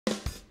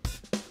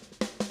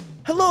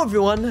Hello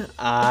everyone,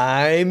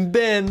 I'm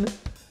Ben.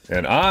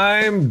 And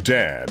I'm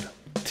Dad.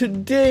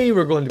 Today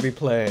we're going to be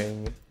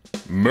playing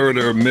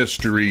Murder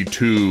Mystery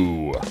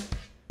 2.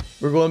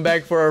 We're going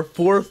back for our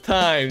 4th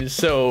time,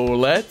 so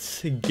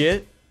let's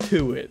get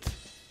to it.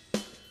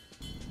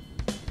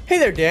 Hey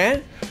there,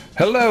 Dad.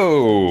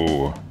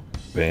 Hello,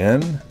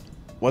 Ben.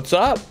 What's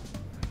up?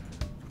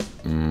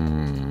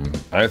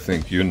 I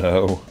think you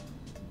know.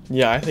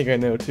 Yeah, I think I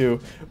know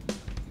too.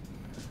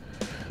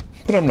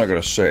 But I'm not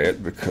gonna say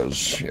it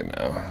because, you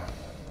know,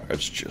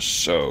 it's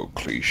just so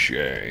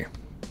cliche.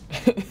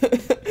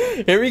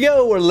 Here we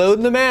go, we're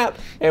loading the map,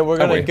 and we're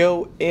gonna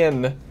go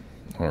in.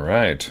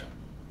 Alright.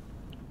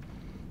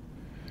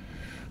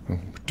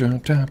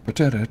 Where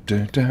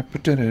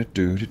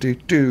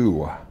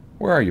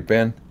are you,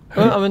 Ben?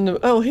 I'm in the...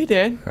 Oh, hey,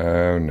 Dad.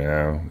 Oh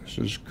no, this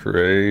is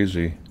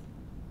crazy.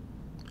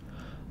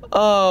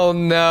 Oh,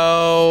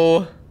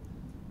 no.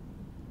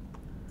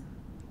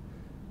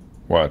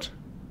 What?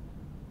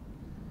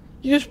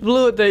 You just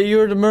blew it that you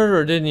were the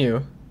murderer, didn't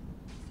you?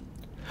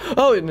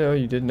 Oh, no,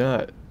 you did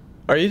not.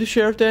 Are you the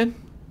sheriff, Dad?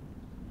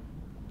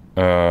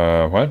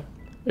 What?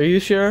 Are you the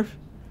sheriff?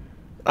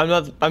 I'm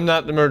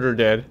not the murderer,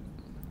 Dad.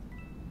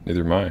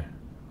 Neither am I.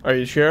 Are you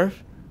the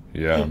sheriff?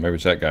 Yeah, maybe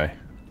it's that guy.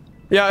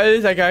 Yeah, it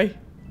is that guy.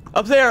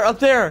 Up there, up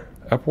there.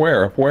 Up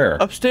where? Up where?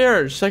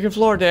 Upstairs, 2nd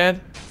floor,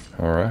 Dad.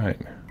 Alright.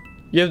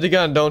 You have the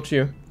gun, don't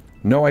you?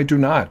 No, I do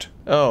not.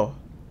 Oh.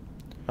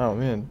 Oh,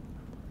 man.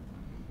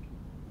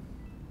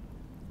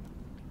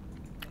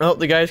 Oh,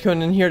 the guy's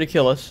coming in here to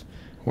kill us.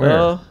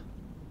 Where?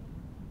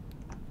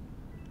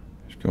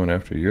 He's going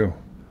after you.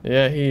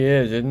 Yeah, he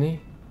is, isn't he?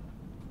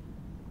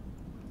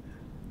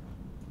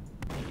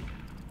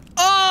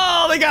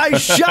 Oh, the guy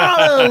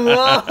shot him!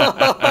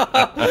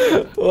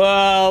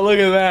 Wow, look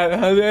at that,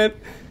 huh, Dad?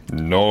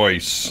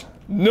 Nice.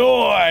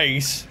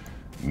 Nice!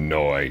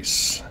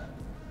 Nice.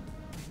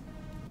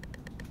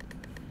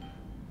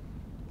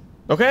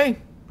 Okay.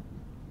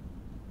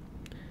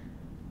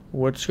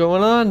 What's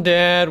going on,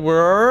 Dad?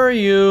 Where are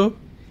you?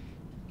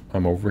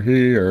 I'm over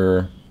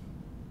here.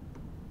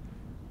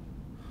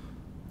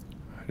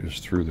 I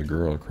just threw the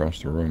girl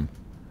across the room.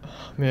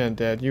 Oh, man,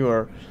 Dad, you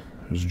are...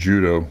 It's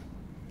judo. Is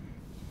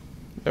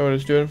that what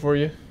it's doing for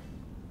you?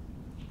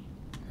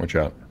 Watch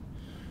out.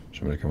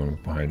 Somebody coming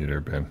up behind you there,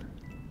 Ben.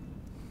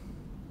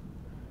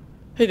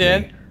 Hey,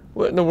 Dad. Hey.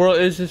 What in the world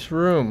is this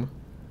room?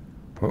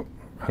 Oh,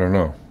 I don't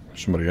know.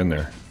 There's somebody in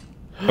there.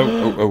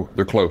 Oh,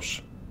 they're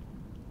close.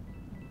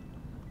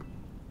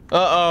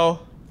 Uh-oh.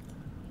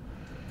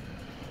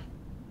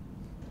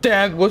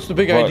 Dad, what's the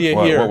big idea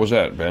here? What was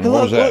that, Ben? Hey,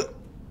 what was that? Look.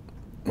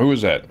 Who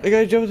was that? The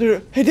guy jumped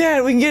through. Hey,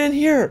 Dad, we can get in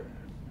here.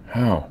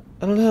 How?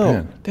 I don't know.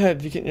 Ben.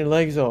 Dad, you're getting your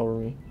legs all over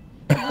me.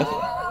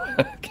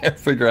 I can't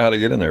figure out how to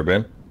get in there,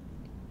 Ben.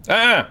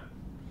 Ah!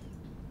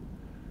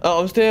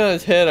 Oh, I'm standing on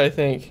his head, I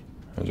think.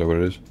 Is that what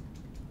it is?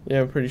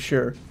 Yeah, I'm pretty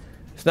sure.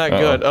 It's not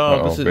good.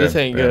 Oh, this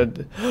ain't Ben.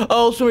 good.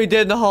 Oh, somebody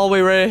dead in the hallway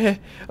right ahead.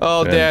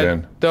 Oh,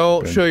 Ben, Dad,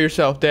 don't show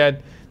yourself,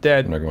 Dad.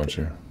 Dad. I'm not going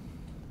to.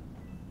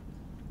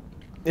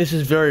 This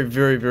is very,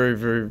 very, very,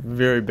 very,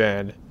 very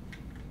bad.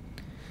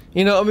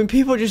 You know, I mean,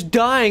 people are just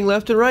dying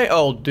left and right.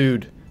 Oh,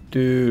 dude.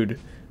 Dude.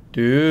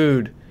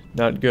 Dude.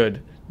 Not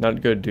good.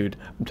 Not good, dude.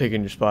 I'm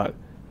taking your spot.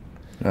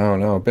 No,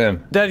 no,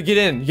 Ben. Dad, get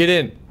in. Get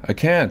in. I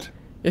can't.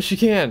 Yes, you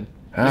can.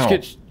 How? Just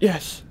get...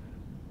 Yes.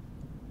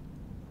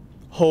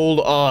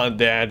 Hold on,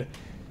 Dad.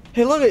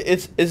 Hey, look,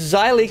 it's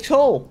Zyleek's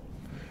hole.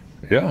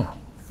 Yeah.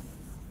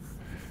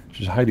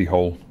 She's a hidey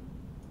hole.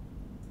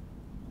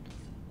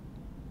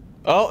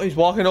 Oh, he's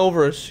walking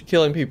over us,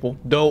 killing people.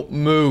 Don't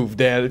move,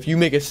 Dad. If you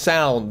make a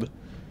sound,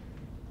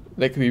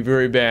 that could be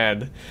very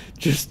bad.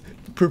 Just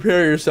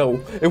prepare yourself.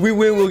 If we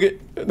win, we'll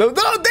get... No,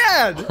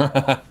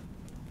 Dad!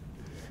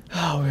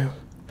 Oh, man.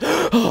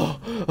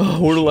 Oh,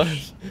 we're the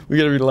last. We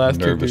gotta be the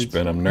last. I'm nervous,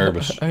 Ben. I'm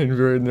nervous. I'm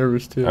very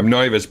nervous, too. I'm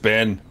nervous,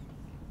 Ben.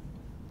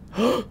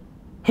 I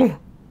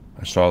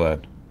saw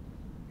that.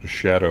 The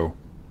shadow.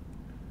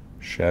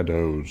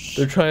 Shadows.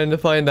 They're trying to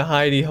find the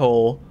hidey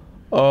hole.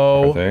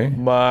 Oh, Are they?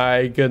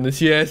 my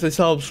goodness. Yes, I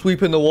saw him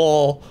sweeping the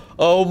wall.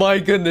 Oh, my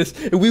goodness.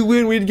 If we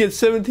win, we'd get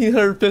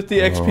 1,750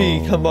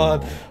 XP. Come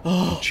on.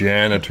 Oh. The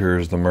janitor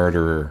is the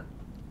murderer.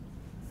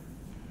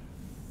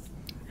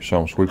 You saw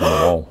him sweeping the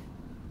wall.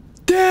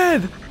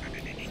 Dad!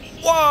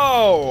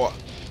 Whoa!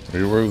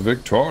 We were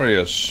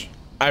victorious.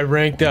 I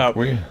ranked up.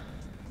 We?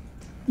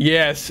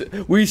 Yes,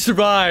 we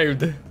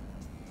survived.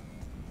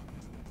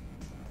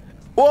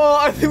 Whoa,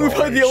 I think we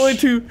found the only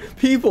 2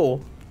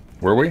 people.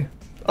 Were we?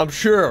 I'm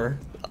sure.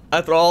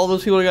 After all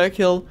those people got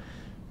killed.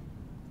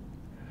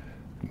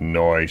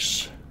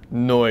 Nice.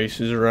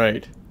 Noise is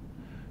right.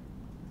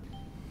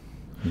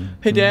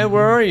 Hey, Dad,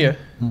 where are you?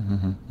 I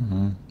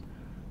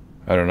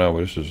don't know, but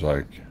this is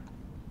like...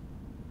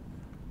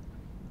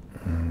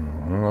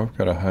 Well, I've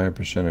got a high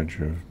percentage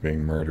of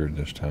being murdered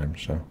this time,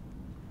 so...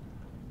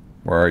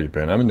 Where are you,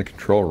 Ben? I'm in the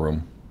control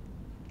room.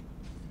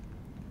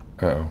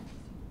 Uh-oh.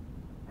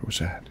 Who's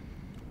that?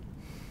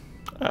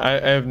 I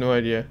have no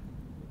idea.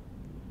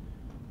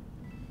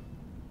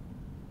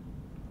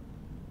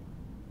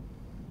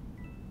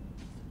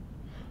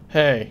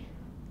 Hey.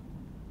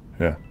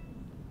 Yeah.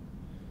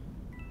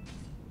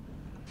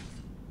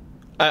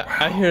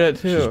 I hear that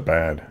too. This is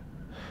bad.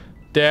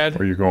 Dad.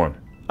 Where are you going?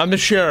 I'm the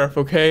sheriff,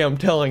 okay? I'm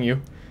telling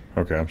you.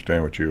 Okay, I'm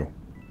staying with you.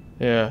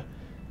 Yeah.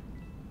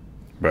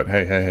 But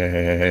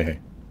hey.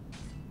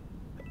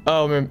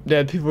 Oh man,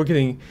 Dad, people are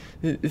getting.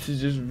 This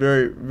is just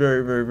very,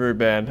 very, very, very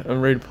bad.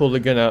 I'm ready to pull the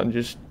gun out and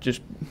just.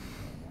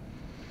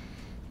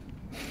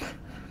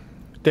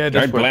 Dad,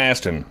 this I'm way.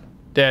 blasting.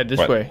 Dad, this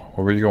way.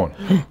 Where are you going?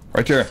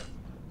 Right there.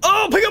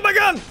 Oh, pick up my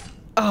gun!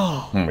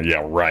 Oh.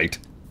 Yeah, right.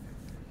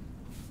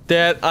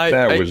 Dad,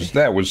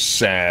 That was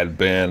sad,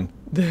 Ben.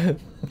 Dad.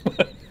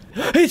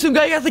 Hey, some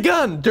guy got the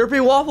gun!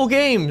 Derpy Waffle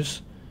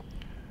Games!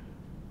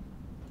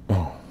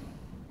 Oh.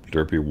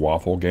 Derpy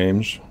Waffle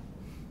Games?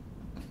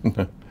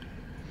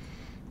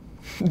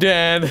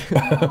 Dad.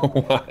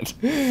 What?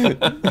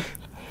 It's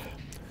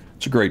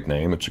a great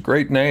name. It's a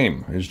great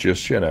name. It's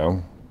just, you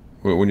know,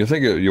 when you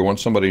think you want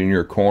somebody in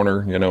your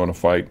corner, you know, in a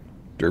fight,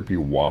 Derpy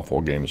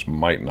Waffle Games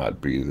might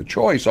not be the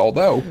choice,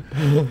 although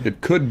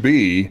it could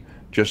be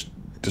just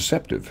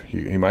deceptive.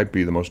 He might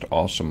be the most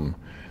awesome,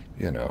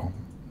 you know,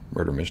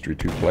 Murder Mystery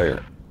 2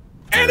 player.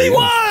 And he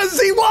was!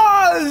 He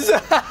was!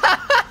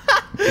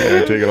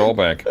 Yeah, I take it all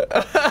back. What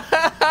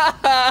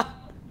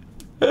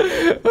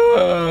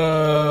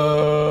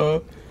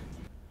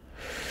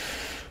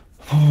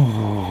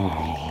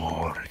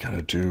are we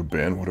gonna do,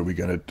 Ben? What are we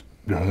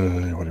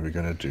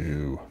gonna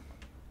do?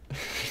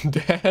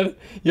 Dad,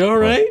 you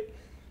alright?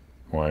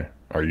 Why?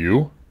 Are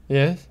you?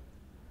 Yes.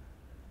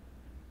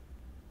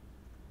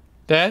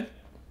 Dad?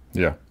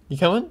 Yeah. You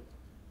coming?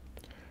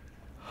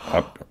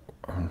 Not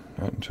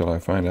until I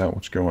find out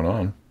what's going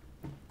on.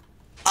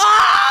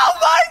 Oh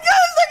my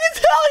goodness, I can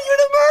tell you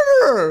the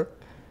murderer!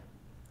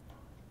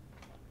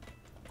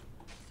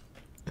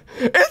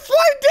 It's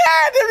my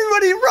dad!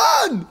 Everybody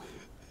run!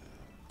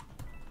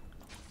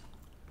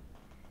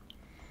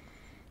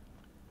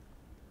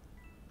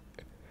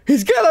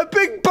 He's got a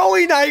big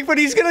Bowie knife and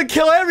he's gonna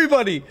kill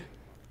everybody!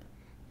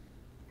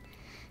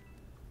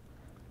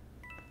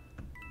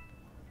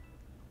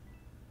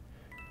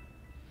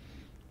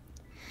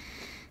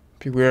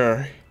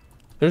 Beware.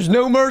 There's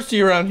no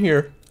mercy around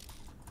here.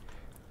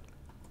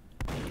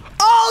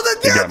 Oh,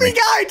 the derpy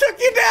guy took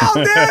you down,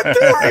 Dad!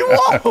 Derpy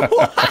Waffle!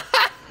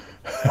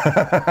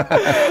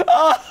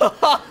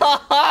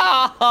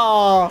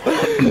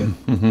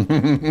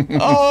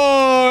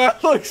 Oh,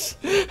 that looks...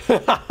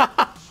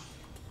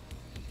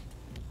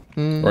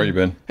 Where are you,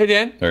 Ben? Hey,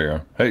 Dan. There you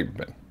are. Hey,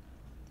 Ben.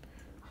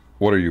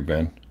 What are you,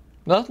 Ben?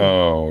 Nothing.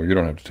 Oh, you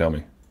don't have to tell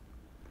me.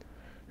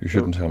 You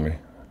shouldn't tell me.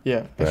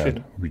 Yeah, I That should.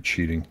 would be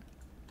cheating.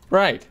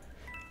 Right.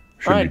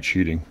 Shouldn't be Right.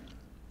 cheating.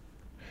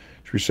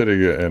 Should be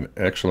setting an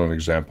excellent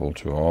example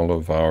to all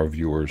of our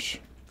viewers.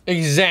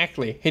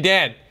 Exactly. Hey,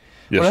 Dad.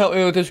 Yes. Want to help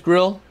me with this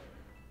grill?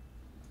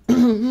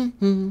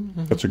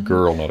 That's a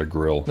girl, not a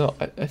grill. No,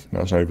 No, it's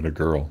not even a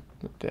girl.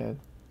 Dad.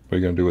 What are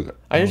you going to do with it?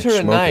 I just Oh, heard it's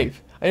a smoking.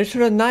 knife. I just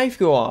heard a knife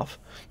go off.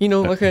 You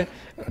know, like a...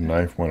 A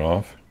knife went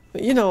off?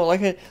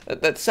 like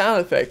that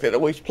sound effect that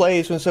always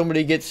plays when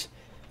somebody gets...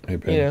 Hey,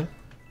 Ben. You know.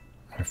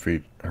 My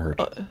feet hurt.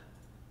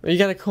 You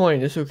got a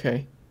coin. It's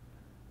okay.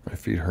 My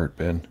feet hurt,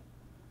 Ben.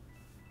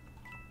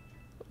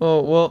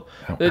 Oh, well...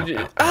 Ow,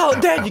 Ow,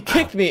 Dad, you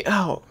kicked me.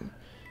 Ow.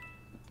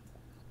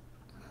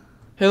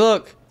 Hey,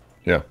 look.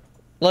 Yeah.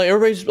 Like,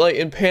 everybody's, like,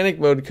 in panic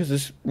mode because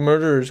this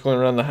murderer is going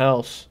around the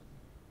house.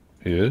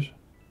 He is?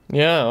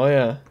 Yeah, oh,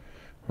 yeah.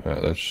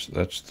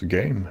 That's the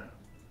game.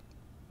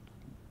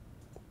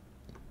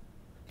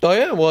 Oh,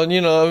 yeah, well,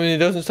 you know, I mean, it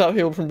doesn't stop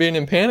people from being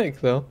in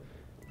panic, though.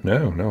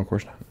 No, of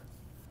course not.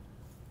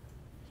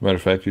 As a matter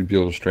of fact, you'd be a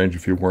little strange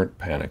if you weren't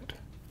panicked.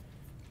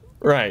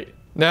 Right.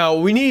 Now,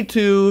 we need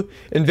to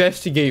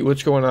investigate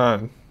what's going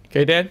on.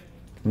 Okay, Dad?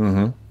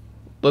 Mm-hmm.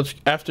 Let's,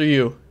 after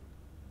you.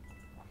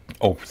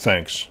 Oh,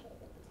 thanks.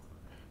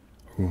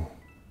 Ooh.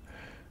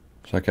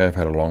 It's like I've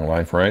had a long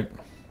life, right?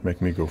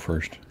 Make me go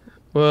first.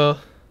 Well,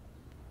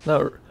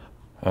 not...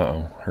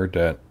 Uh-oh, heard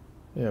that.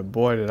 Yeah,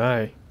 boy, did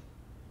I.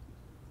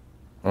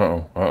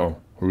 Uh-oh.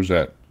 Who's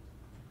that?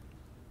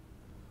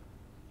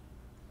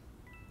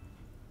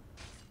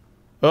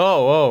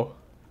 Oh.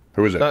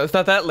 Who is it? It's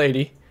not that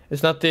lady.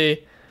 It's not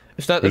the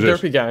Who's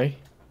derpy this? guy.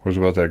 Who's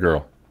about that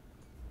girl?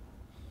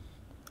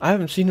 I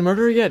haven't seen the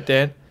murderer yet,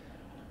 Dad.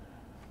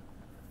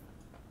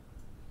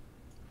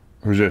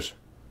 Who's this?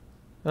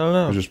 I don't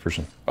know. Who's this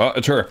person? Oh,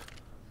 it's her.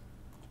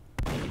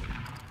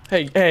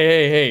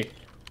 Hey.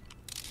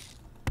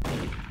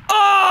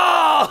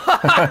 Oh!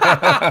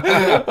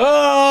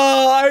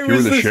 I You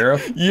were the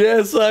sheriff?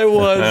 Yes, I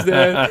was,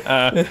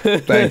 Dad.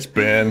 Thanks,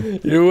 Ben.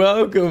 You're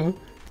welcome.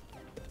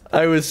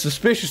 I was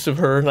suspicious of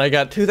her, and I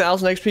got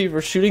 2,000 XP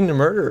for shooting the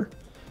murderer.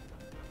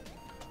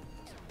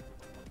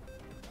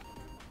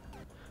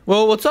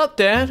 Well, what's up,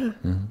 Dad?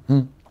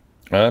 Mm-hmm.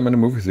 I'm in a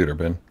movie theater,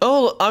 Ben.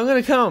 Oh, I'm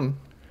gonna come.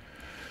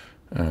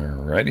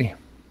 Alrighty.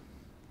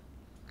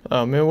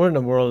 Oh man, what in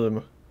the world am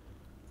I?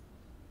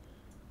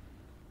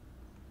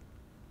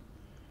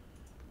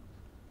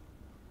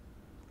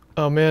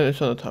 Oh man,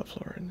 it's on the top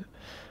floor.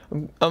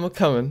 I'm a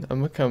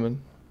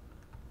coming.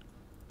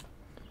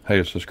 Hey,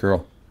 it's this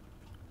girl.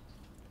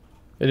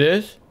 It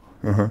is?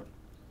 Uh-huh.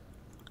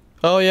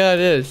 Oh, yeah,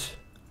 it is.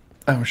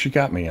 Oh, she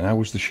got me, and I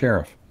was the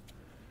sheriff.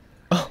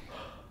 Oh,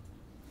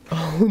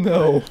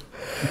 no.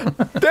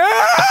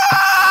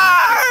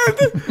 Dad!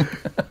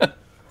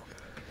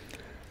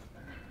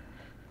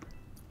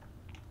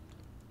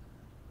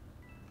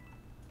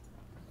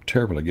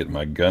 Terrible at getting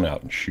my gun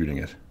out and shooting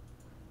it.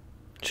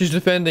 She's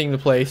defending the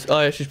place.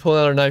 Oh, yeah, she's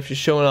pulling out her knife. She's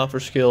showing off her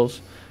skills.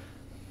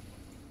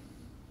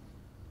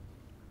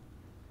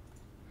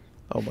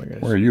 Oh, my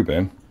goodness. Where are you,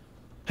 Ben?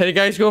 Hey,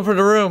 guys, going for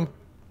the room.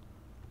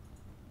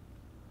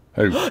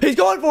 Hey. He's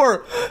going for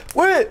her.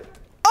 Wait.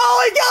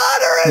 Oh, he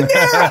got her in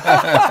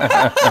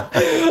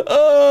there.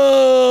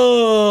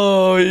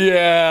 Oh,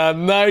 yeah.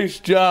 Nice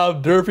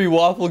job, Derpy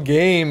Waffle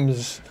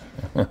Games.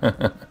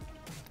 I'm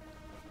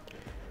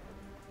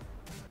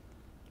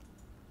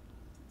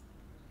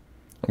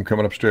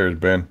coming upstairs,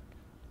 Ben.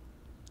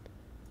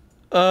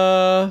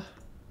 Are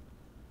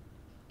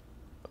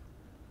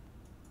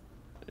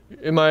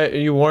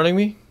you warning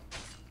me?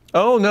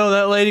 Oh, no,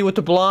 that lady with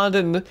the blonde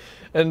and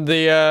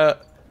the,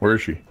 Where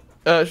is she?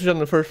 she's on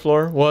the first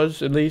floor.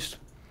 Was, at least.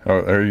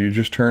 Oh, you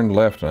just turned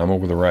left, and I'm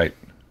over the right.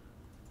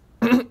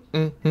 This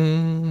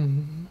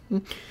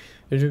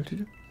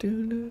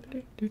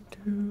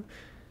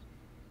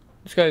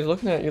guy's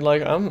looking at you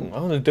like,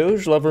 I'm a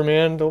Doge lover,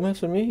 man. Don't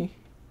mess with me.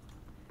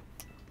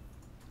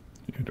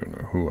 You don't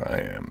know who I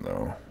am,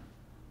 though.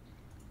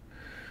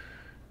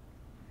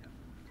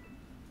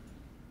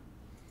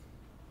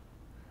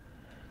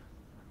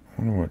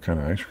 I wonder what kind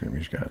of ice cream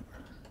he's got.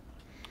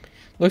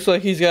 Looks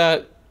like he's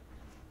got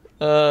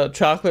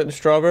chocolate and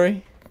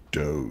strawberry.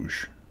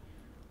 Doge.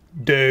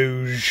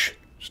 Doge.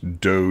 It's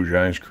Doge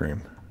ice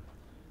cream.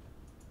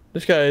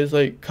 This guy is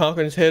like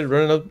conking his head,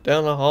 running up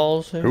down the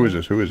halls. Who is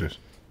this? Who is this?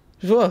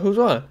 Who's what? Who's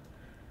what?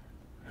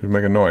 Who's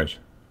making noise?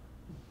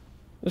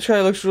 This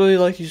guy looks really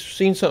like he's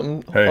seen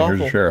something Hey, awful. here's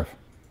the sheriff.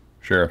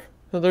 Sheriff.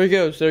 Oh, there he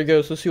goes. There he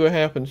goes. Let's see what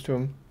happens to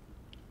him.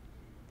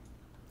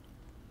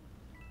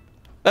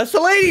 That's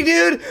the lady,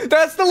 dude!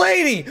 That's the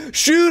lady!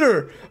 Shoot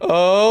her!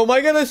 Oh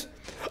my goodness!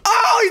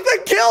 Oh, he's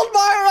been killed by...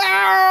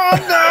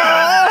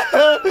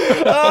 Oh,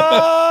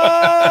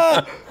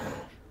 no!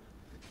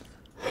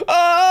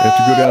 You have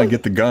to go down and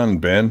get the gun,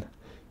 Ben.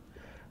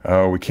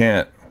 Oh, we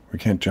can't. We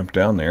can't jump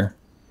down there.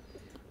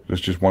 There's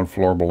just one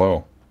floor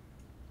below.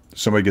 Did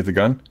somebody get the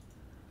gun?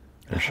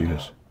 There she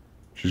is.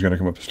 She's gonna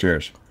come up the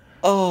stairs.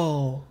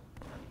 Oh.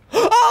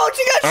 Oh,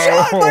 she got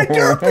shot by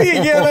Derpy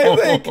again, I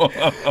think!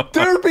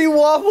 Derpy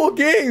Waffle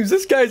Games!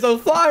 This guy's on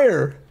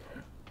fire!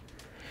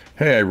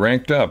 Hey, I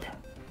ranked up.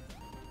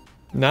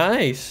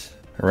 Nice.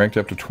 I ranked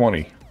up to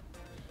 20.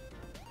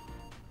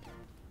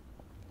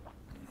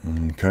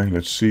 Okay,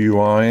 let's see who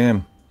I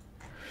am.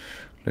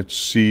 Let's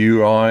see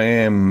who I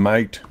am,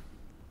 mate.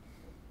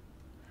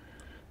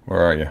 Where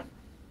are you?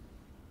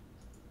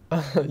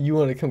 You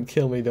want to come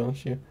kill me,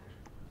 don't you?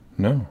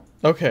 No.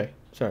 Okay,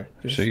 sorry.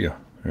 I see you.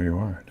 There you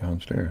are,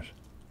 downstairs.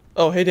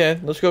 Oh, hey,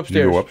 Dad. Let's go Did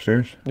you upstairs. go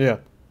upstairs? Yeah.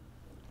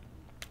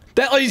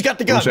 That lady's got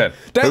the gun. Who's that?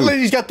 That Who?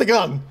 lady's got the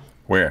gun.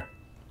 Where?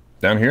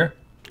 Down here?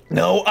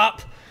 No,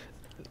 up.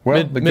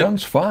 Well, the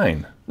gun's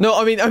fine. No,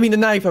 I mean the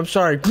knife. I'm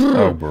sorry.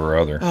 Oh,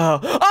 brother. Oh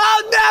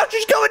no!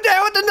 She's coming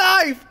down with the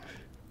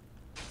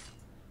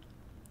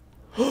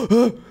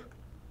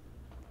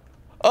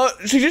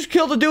knife. She just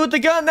killed the dude with the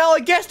gun. Now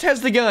a guest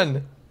has the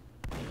gun.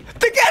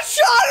 The guest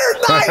shot her.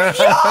 Knife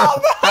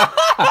shot.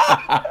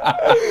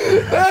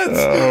 That's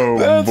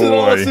an boy.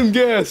 awesome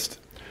guest.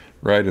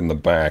 Right in the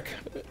back.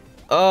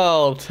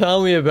 Oh,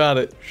 tell me about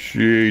it.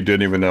 She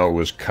didn't even know it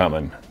was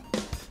coming.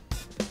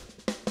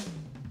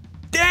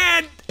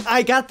 Dad,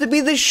 I got to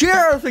be the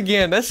sheriff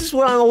again. This is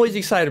what I'm always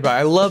excited about.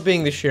 I love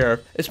being the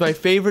sheriff. It's my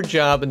favorite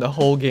job in the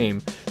whole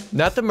game.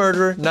 Not the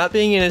murderer, not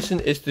being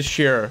innocent, it's the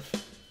sheriff.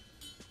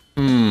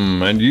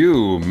 And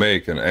you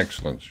make an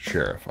excellent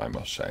sheriff, I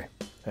must say.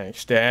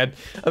 Thanks, Dad.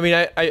 I mean,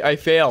 I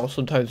fail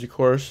sometimes, of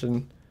course,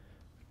 and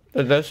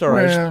that's all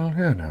right. Well,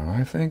 you know,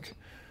 I think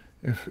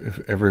if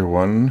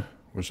everyone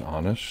was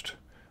honest,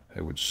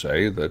 they would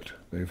say that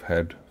they've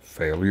had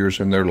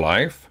failures in their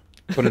life,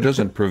 but it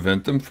doesn't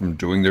prevent them from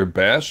doing their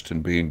best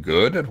and being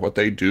good at what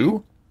they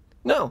do.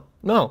 No,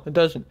 it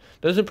doesn't.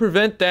 Doesn't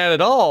prevent that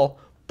at all.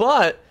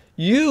 But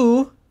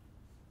you,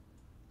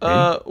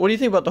 what do you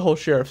think about the whole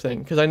sheriff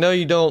thing? Because I know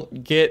you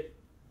don't get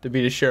to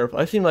be the sheriff.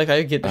 I seem like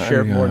I get the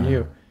sheriff more than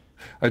you.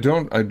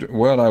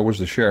 Well, I was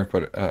the sheriff,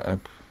 but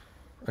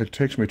it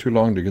takes me too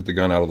long to get the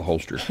gun out of the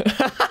holster.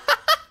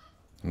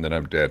 And then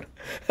I'm dead.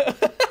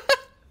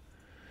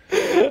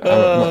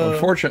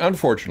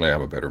 Unfortunately,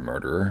 I'm a better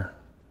murderer.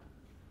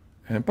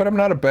 But I'm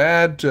not a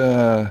bad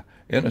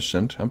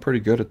innocent. I'm pretty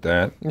good at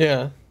that.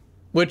 Yeah.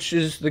 Which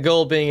is the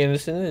goal of being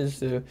innocent, is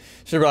to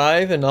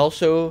survive, and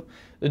also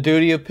the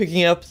duty of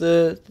picking up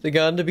the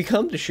gun to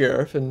become the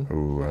sheriff. And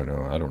Ooh,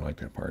 I don't like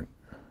that part.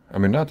 I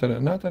mean, not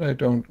that I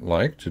don't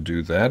like to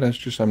do that. It's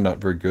just I'm not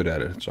very good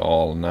at it. It's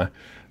all, and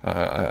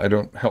I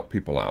don't help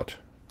people out.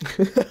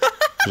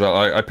 Because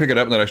I pick it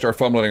up and then I start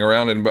fumbling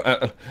around and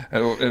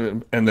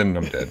then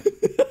I'm dead.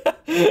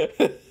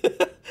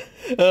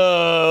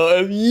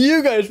 If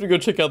you guys should go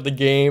check out the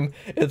game,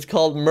 it's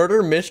called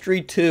Murder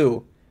Mystery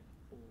 2.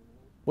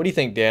 What do you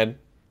think, Dad?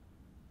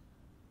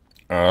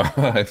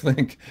 I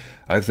think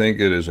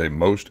it is a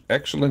most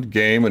excellent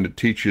game, and it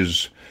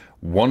teaches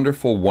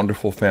wonderful,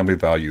 wonderful family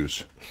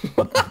values.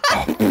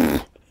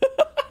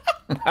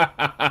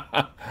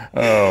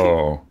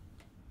 Oh,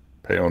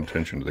 pay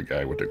attention to the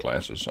guy with the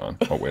glasses on.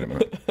 Oh, wait a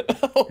minute.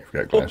 You've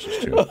got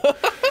glasses too.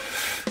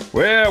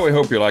 Well, we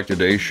hope you liked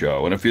today's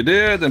show, and if you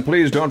did, then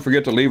please don't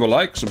forget to leave a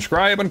like,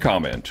 subscribe, and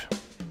comment.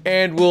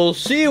 And we'll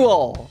see you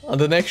all on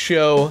the next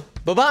show.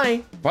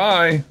 Bye-bye.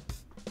 Bye.